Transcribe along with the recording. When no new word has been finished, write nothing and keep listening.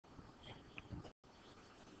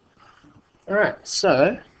Alright,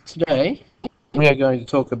 so today we are going to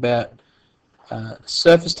talk about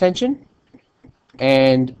surface tension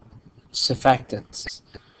and surfactants.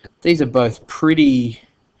 These are both pretty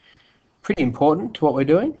important to what we're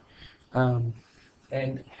doing,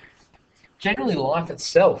 and generally life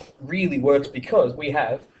itself really works because we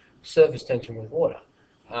have surface tension with water.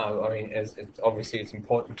 I mean, obviously it's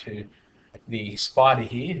important to the spider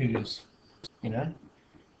here, who's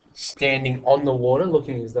standing on the water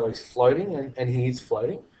looking as though he's floating, and he is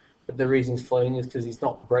floating, but the reason he's floating is because he's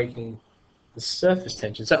not breaking the surface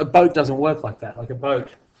tension. So a boat doesn't work like that. Like a boat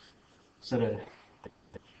sort of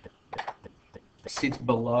sits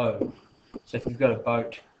below. So if you've got a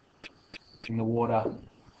boat in the water,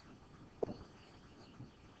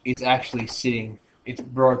 it's actually sitting, it's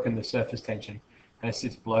broken the surface tension and it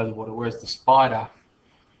sits below the water, whereas the spider,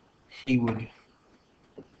 he would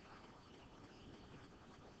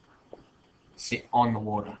sit on the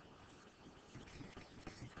water.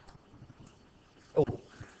 Oh.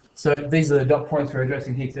 So these are the dot points we're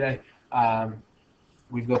addressing here today.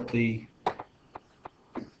 We've got the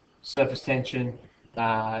surface tension,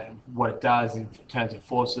 what it does in terms of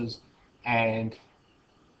forces, and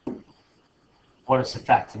what a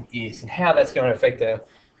surfactant is, and how that's going to affect our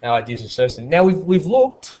ideas of surface tension. Now we've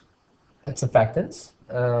looked at surfactants,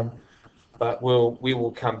 but we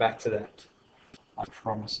will come back to that, I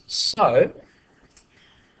promise. So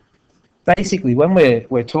basically, when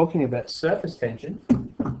we're talking about surface tension,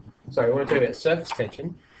 when we're talking about surface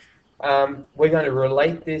tension, we're going to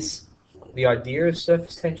relate the idea of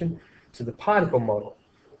surface tension, to the particle model.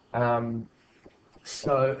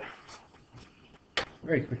 So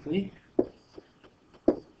very quickly,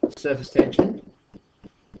 surface tension.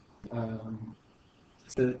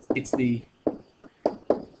 So it's the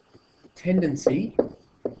tendency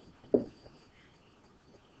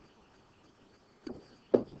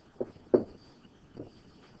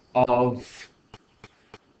of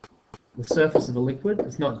the surface of a liquid.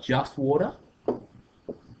 It's not just water.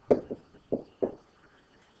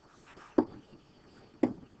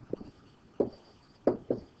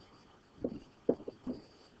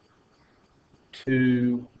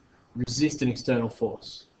 To resist an external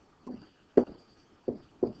force.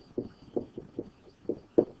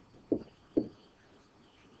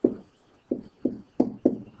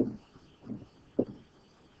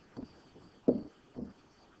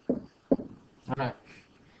 Alright.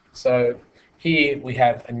 So here we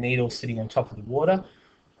have a needle sitting on top of the water.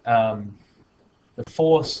 The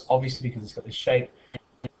force, obviously because it's got this shape,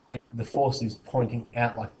 the force is pointing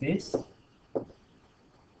out like this,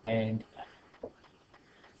 and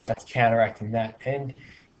that's counteracting that. And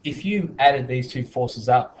if you added these two forces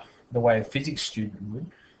up the way a physics student would,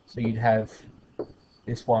 so you'd have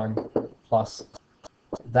this one plus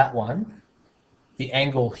that one, the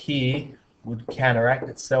angle here would counteract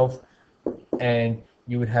itself, and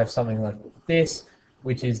you would have something like this,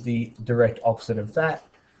 which is the direct opposite of that,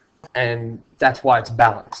 and that's why it's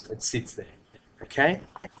balanced. It sits there. Okay?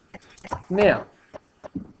 Now,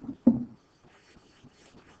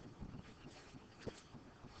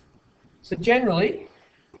 so generally,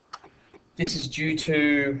 this is due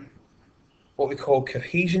to what we call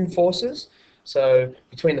cohesion forces. So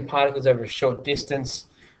between the particles over a short distance,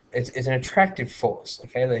 it's an attractive force.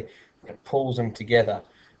 Okay, it pulls them together.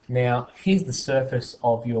 Now, here's the surface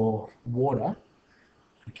of your water.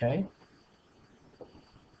 Okay,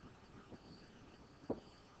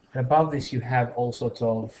 and above this you have all sorts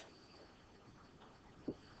of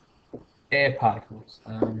air particles.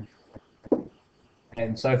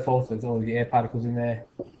 And so forth. There's all the air particles in there.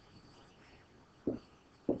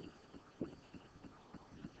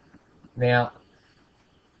 Now,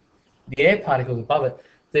 the air particles above it,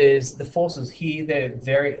 there's the forces here.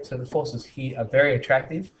 The forces here are very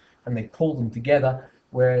attractive, and they pull them together.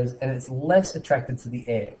 And it's less attracted to the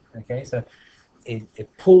air. Okay, so it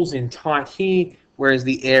pulls in tight here, whereas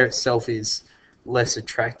the air itself is less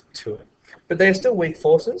attracted to it. But they're still weak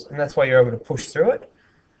forces, and that's why you're able to push through it.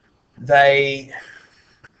 The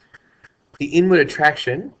inward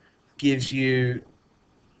attraction gives you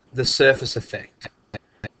the surface effect.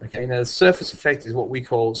 Okay, now the surface effect is what we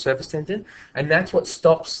call surface tension, and that's what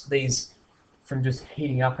stops these from just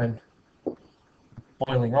heating up and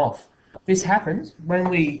boiling off. This happens when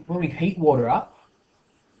we heat water up.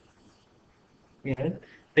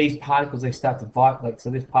 These particles, they start to vibrate. So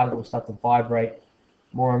this particle will start to vibrate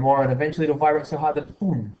more and more, and eventually it'll vibrate so hard that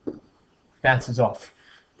boom, bounces off.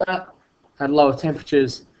 But at lower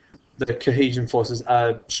temperatures, the cohesion forces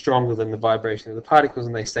are stronger than the vibration of the particles,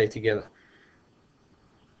 and they stay together.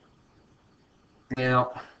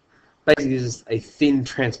 Now, basically, this is a thin,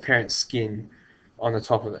 transparent skin on the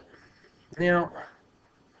top of it. Now,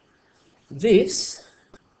 this,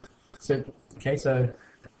 so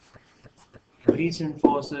cohesion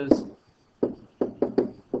forces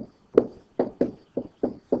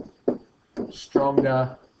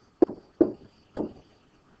stronger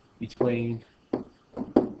between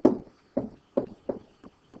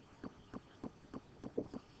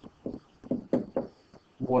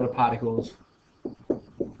water particles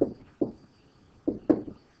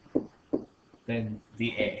than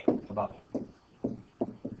the air above it.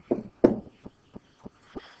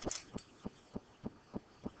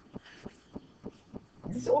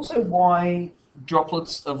 This is also why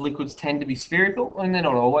droplets of liquids tend to be spherical, and they're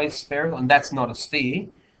not always spherical, and that's not a sphere,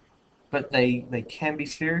 but they can be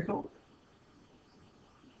spherical.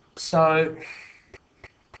 So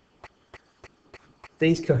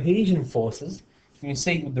these cohesion forces, you can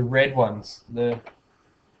see with the red ones, the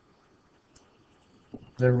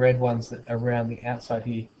red ones that are around the outside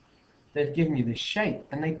here, they've given you this shape,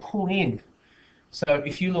 and they pull in. So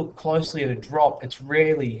if you look closely at a drop, it's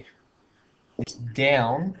rarely this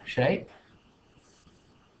down shape.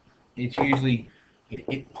 It's usually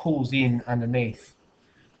it pulls in underneath.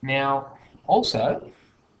 Now, also,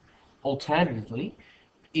 alternatively,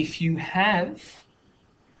 if you have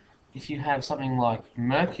something like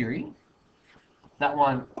mercury, that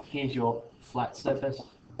one, here's your flat surface.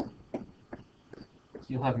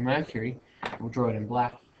 You'll have mercury, we'll draw it in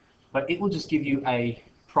black, but it will just give you a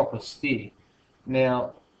proper sphere.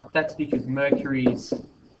 Now, that's because mercury's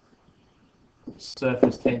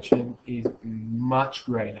surface tension is much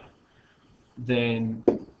greater than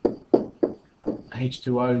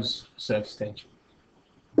H2O's surface tension.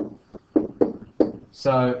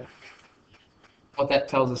 So, what that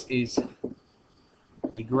tells us is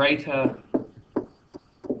the greater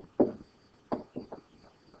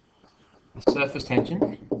the surface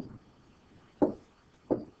tension,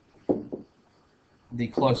 the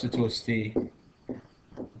closer to a sphere.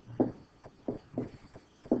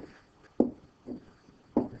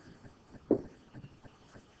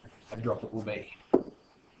 A droplet will be.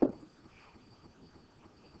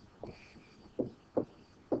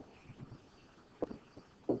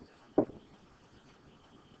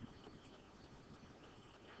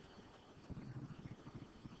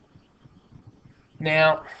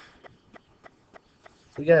 Now,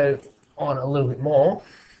 if we go on a little bit more,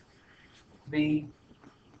 the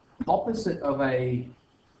opposite of a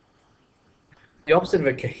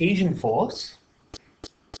cohesion force,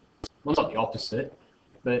 well, not the opposite,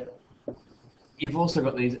 but you've also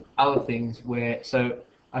got these other things where, so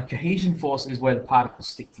a cohesion force is where the particles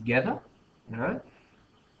stick together, you know?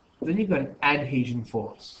 Then you've got an adhesion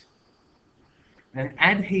force. An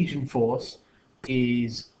adhesion force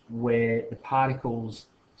is where the particles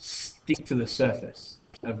stick to the surface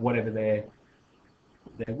of whatever they're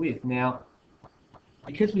with. Now,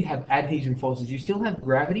 because we have adhesion forces, you still have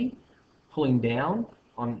gravity pulling down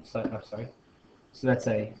on. So that's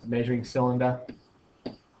a measuring cylinder.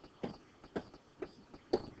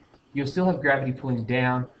 You'll still have gravity pulling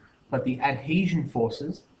down, but the adhesion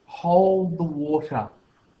forces hold the water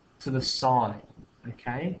to the side.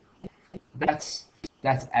 Okay, that's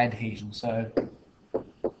adhesion. So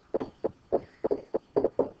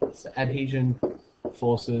adhesion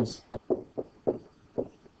forces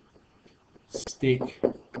stick.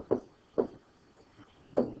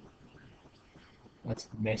 That's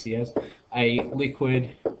messy as a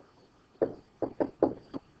liquid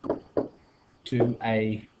to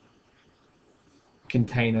a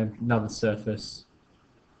container, another surface.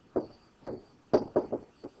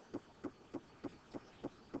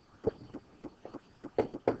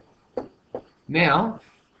 Now,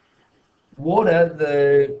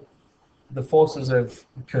 water, the forces of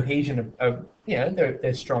cohesion are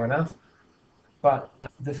they're strong enough, but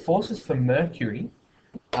the forces for mercury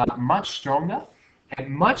are much stronger and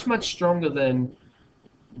much stronger than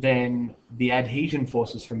the adhesion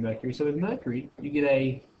forces from mercury. So with mercury, you get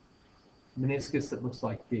a meniscus that looks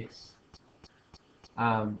like this.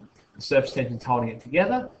 The surface tension is holding it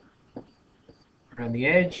together around the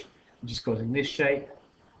edge, just causing this shape.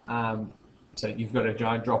 So you've got a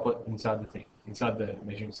giant droplet inside the thing, inside the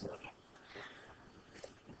measuring cylinder.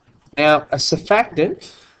 Now, a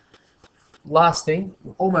surfactant, last thing,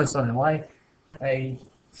 almost on the way, a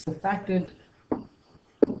surfactant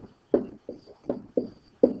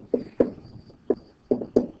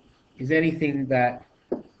is anything that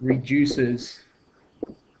reduces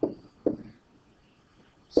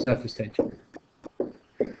surface tension.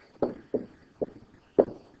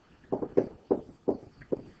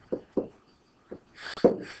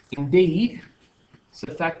 Indeed,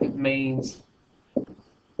 surfactant means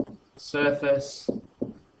surface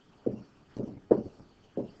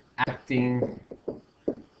acting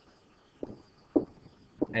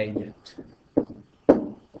agent.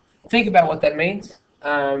 Think about what that means.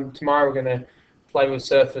 Tomorrow we're going to play with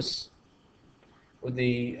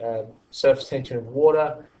the surface tension of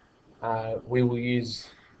water. We will use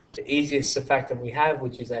the easiest surfactant we have,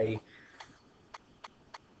 which is a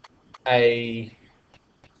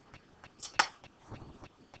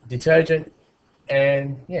detergent,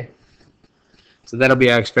 and yeah. So that'll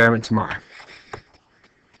be our experiment tomorrow.